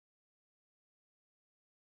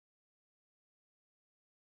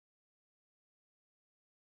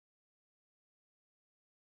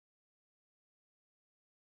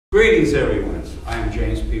Greetings, everyone. I am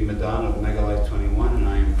James P. Madonna of Megalife 21, and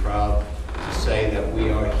I am proud to say that we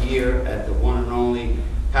are here at the one and only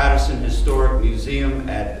Paterson Historic Museum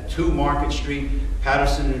at 2 Market Street,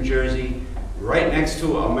 Paterson, New Jersey, right next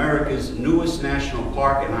to America's newest national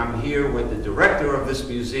park. And I'm here with the director of this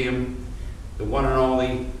museum, the one and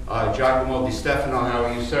only Giacomo DeStefano. How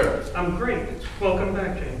are you, sir? I'm great. Welcome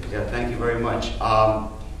back, James. Yeah, thank you very much.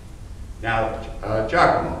 Now,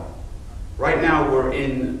 Giacomo, right now we're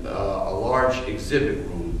in a large exhibit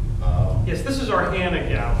room. Yes, this is our Hannah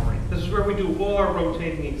Gallery. This is where we do all our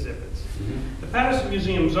rotating exhibits. The Paterson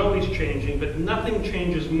Museum is always changing, but nothing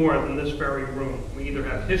changes more than this very room. We either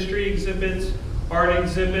have history exhibits, art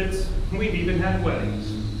exhibits, and we've even had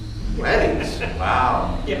weddings. Weddings?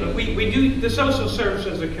 Wow. Yeah, but we do, this also serves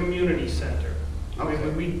as a community center. Okay.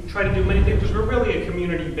 We try to do many things because we're really a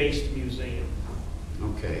community-based museum.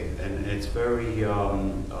 Okay, and it's very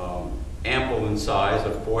ample in size,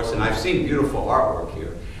 of course, and I've seen beautiful artwork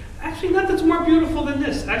here. Actually, nothing's more beautiful than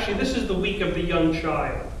this. Actually, this is the Week of the Young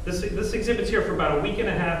Child. This exhibit's here for about a week and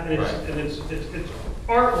a half, and it's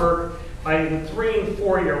artwork by the 3- and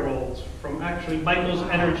 4-year-olds from actually Michael's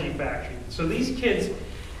Energy Factory. So these kids,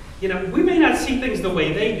 you know, we may not see things the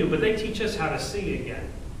way they do, but they teach us how to see again.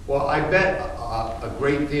 Well, I bet a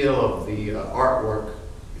great deal of the artwork,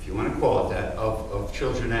 if you want to call it that, of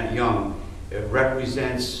children that young, it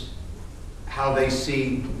represents how they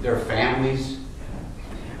see their families.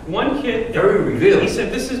 One kid, very revealing. He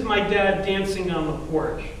said, "This is my dad dancing on the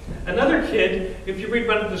porch." Another kid, if you read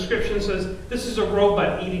about the description, says, "This is a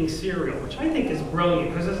robot eating cereal," which I think is brilliant,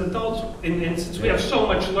 because as adults, and since we have so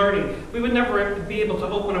much learning, we would never be able to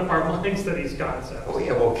open up our minds to these concepts. Oh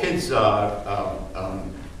yeah, well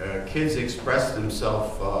kids express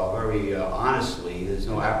themselves very honestly. There's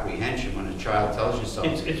no apprehension when a child tells you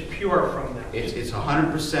something. It's pure from them. It's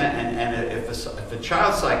 100%, and if a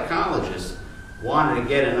child psychologist wanted to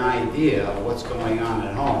get an idea of what's going on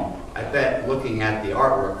at home, I bet looking at the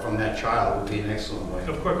artwork from that child would be an excellent way.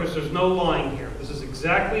 Of course, because there's no line here. This is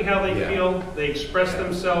exactly how they feel. They express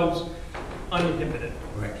themselves uninhibited.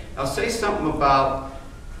 Right. Now say something about,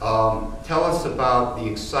 tell us about the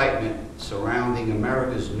excitement surrounding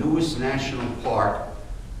America's newest national park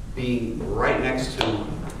being right next to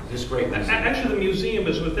this great museum. Actually, the museum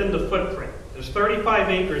is within the footprint. There's 35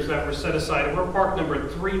 acres that were set aside, and we're park number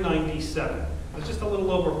 397. There's just a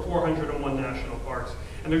little over 401 national parks.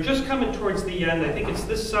 And they're just coming towards the end. I think it's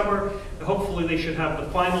this summer. Hopefully they should have the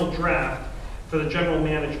final draft for the general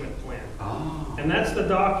management plan. Oh. And that's the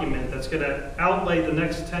document that's going to outlay the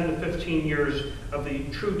next 10 to 15 years of the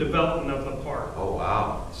true development of the park. Oh,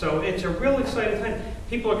 wow. So it's a real exciting time.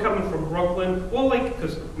 People are coming from Brooklyn. Well,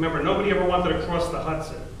 because remember, nobody ever wanted to cross the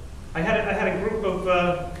Hudson. I had a group of,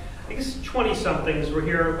 I guess 20-somethings were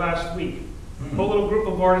here last week. A whole little group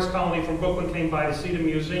of artist colony from Brooklyn came by to see the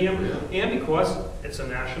museum, and because it's a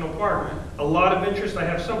national park. A lot of interest. I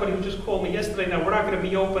have somebody who just called me yesterday. Now, we're not going to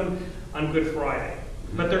be open on Good Friday,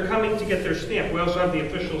 but they're coming to get their stamp. We also have the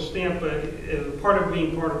official stamp. Part of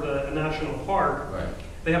being part of the national park,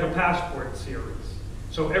 they have a passport series.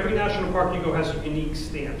 So every national park you go has a unique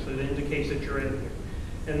stamp, so it indicates that you're in here.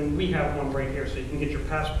 And we have one right here, so you can get your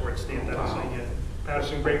passport stamped out and say,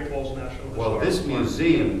 Paterson Great Falls National Park. Well, this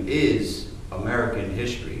museum is American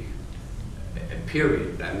history,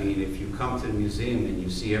 period. I mean, if you come to the museum and you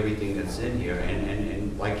see everything that's in here,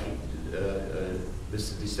 and like Mr.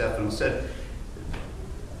 DeStefano said,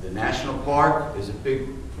 the national park is a big,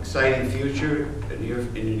 exciting future,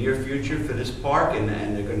 in the near future for this park, and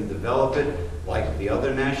they're going to develop it like the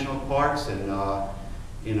other national parks, and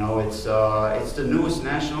you know, it's the newest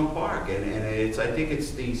national park, and I think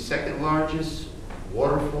it's the second largest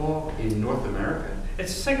waterfall in North America.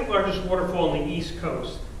 It's the second largest waterfall on the East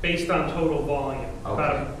Coast, based on total volume. Okay.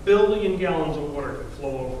 About 1 billion gallons of water could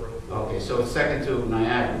flow over it. Okay, so it's second to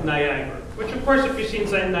Niagara. Niagara. Which, of course, if you've seen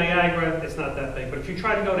Niagara, it's not that big. But if you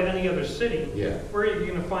try to go to any other city, where are you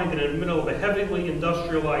going to find it in the middle of a heavily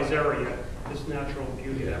industrialized area, this natural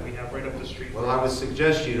beauty that we have right up the street? Well, I would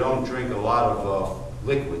suggest you don't drink a lot of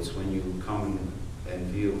liquids when you come and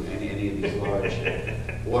view any of these large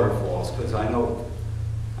waterfalls, because I know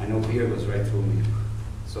beer goes right through me.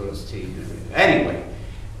 So does tea. Anyway,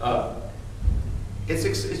 it's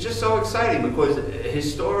just so exciting because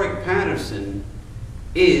historic Paterson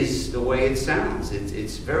is the way it sounds.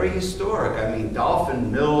 It's very historic. I mean,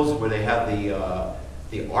 Dolphin Mills, where they have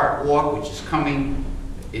the art walk, which is coming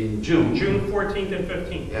in June. June 14th and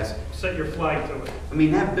 15th. Yes. Set your flag to it. I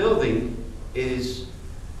mean, that building is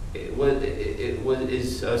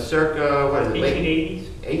is circa, what is it? 1880s.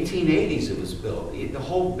 1880s it was built. The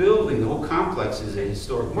whole building, the whole complex is a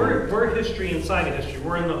historic building. We're history inside of history.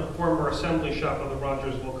 We're in the former assembly shop of the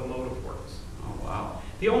Rogers Locomotive Works. Oh, wow.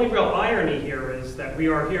 The only real irony here is that we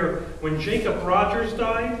are here when Jacob Rogers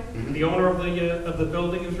died. The owner of the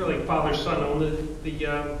building, is really father son owned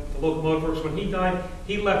the locomotive works. When he died,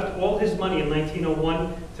 he left all his money in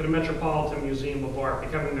 1901 to the Metropolitan Museum of Art,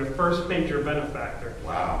 becoming their first major benefactor.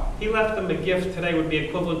 Wow. He left them a gift today would be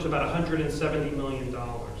equivalent to about $170 million,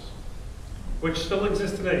 which still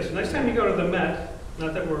exists today. So next time you go to the Met,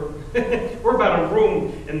 not that we're about a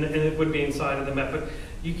room and it would be inside of the Met, but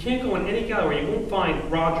you can't go in any gallery, you won't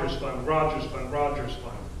find Rogers Fund, Rogers Fund, Rogers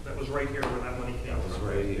Fund. That was right here where that money came from. That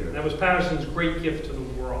was right here. And that was Paterson's great gift to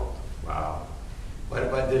the world. Wow.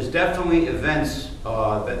 But there's definitely events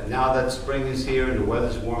that now that spring is here and the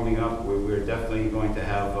weather's warming up, we're definitely going to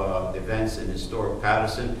have events in historic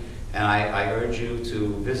Paterson. And I urge you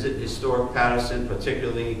to visit historic Paterson,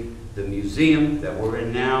 particularly the museum that we're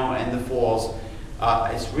in now and the falls.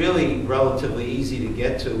 It's really relatively easy to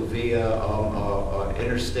get to via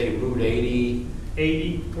Interstate Route 80.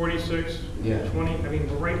 80, 46, Yeah. 20, I mean,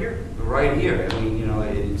 we're right here. Right here. I mean, you know,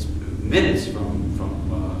 it's minutes from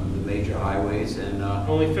the major highways, and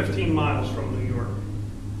Only 15 miles from New York.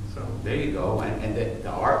 So there you go. And the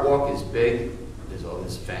art walk is big. There's all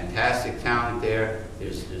this fantastic talent there.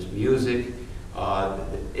 There's music.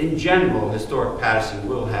 In general, historic Paterson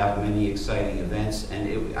will have many exciting events,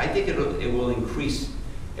 and I think it will increase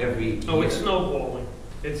every year. Oh, it's snowballing.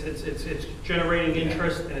 It's generating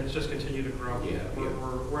interest, and it's just continued to grow. Yeah,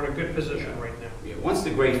 We're in a good position right now. Yeah. Once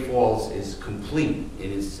the Great Falls is complete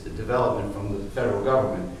in its development from the federal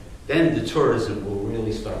government, then the tourism will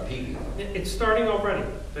really start peaking. It's starting already.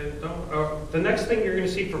 The next thing you're going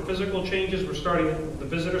to see for physical changes, we're starting at the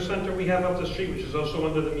visitor center we have up the street, which is also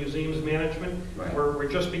under the museum's management. Right. We're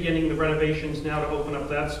just beginning the renovations now to open up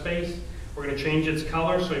that space. We're going to change its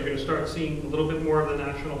color, so you're going to start seeing a little bit more of the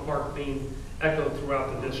national park being echoed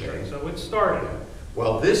throughout the district. Okay. So it's starting.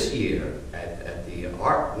 Well, this year at the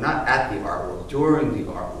art, not at the art walk, during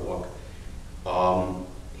the art walk,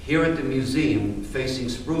 here at the museum facing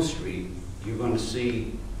Spruce Street, you're going to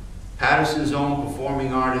see Paterson's own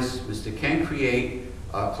performing artist, Mr. Ken Create,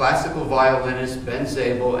 classical violinist Ben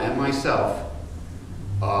Zabel, and myself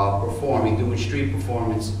doing street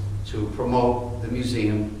performance to promote the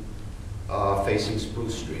museum facing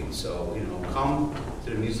Spruce Street. So, you know, come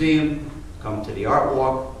to the museum, come to the art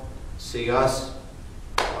walk, see us,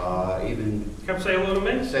 even Come say hello to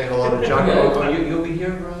me. say hello to Giacomo. You'll be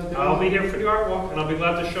here? I'll be here for the art walk, and I'll be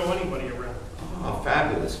glad to show anybody around. Oh,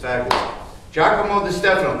 fabulous, fabulous. Giacomo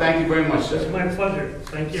DeStefano, thank you very much, sir. It's my pleasure.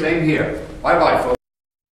 Thank you. Same here. Bye-bye, folks.